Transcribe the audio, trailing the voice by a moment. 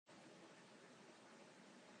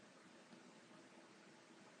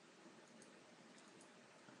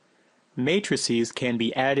matrices can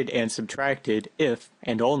be added and subtracted if,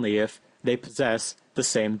 and only if, they possess the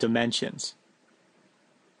same dimensions.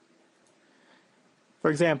 For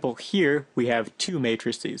example, here we have two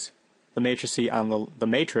matrices. The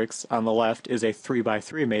matrix on the left is a 3 by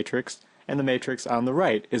 3 matrix, and the matrix on the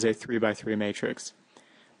right is a 3 by 3 matrix.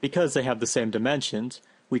 Because they have the same dimensions,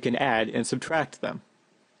 we can add and subtract them.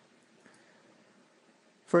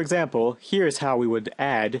 For example, here is how we would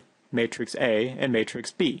add matrix A and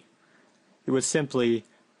matrix B. We would simply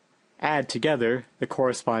add together the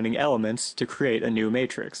corresponding elements to create a new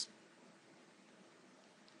matrix.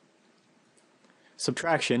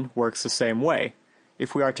 Subtraction works the same way.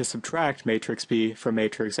 If we are to subtract matrix B from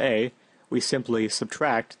matrix A, we simply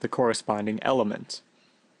subtract the corresponding element.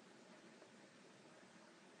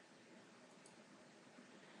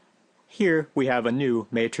 Here we have a new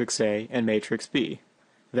matrix A and matrix B.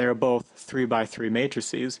 They are both 3 by 3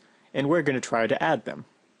 matrices, and we're going to try to add them.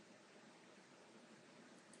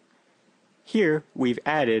 Here we've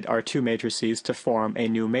added our two matrices to form a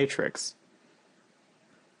new matrix.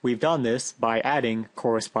 We've done this by adding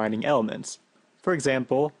corresponding elements. For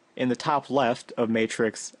example, in the top left of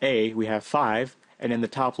matrix A we have 5, and in the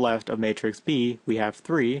top left of matrix B we have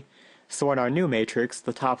 3, so in our new matrix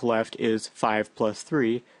the top left is 5 plus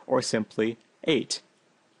 3, or simply 8.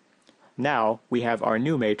 Now we have our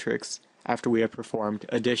new matrix after we have performed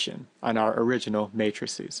addition on our original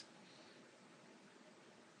matrices.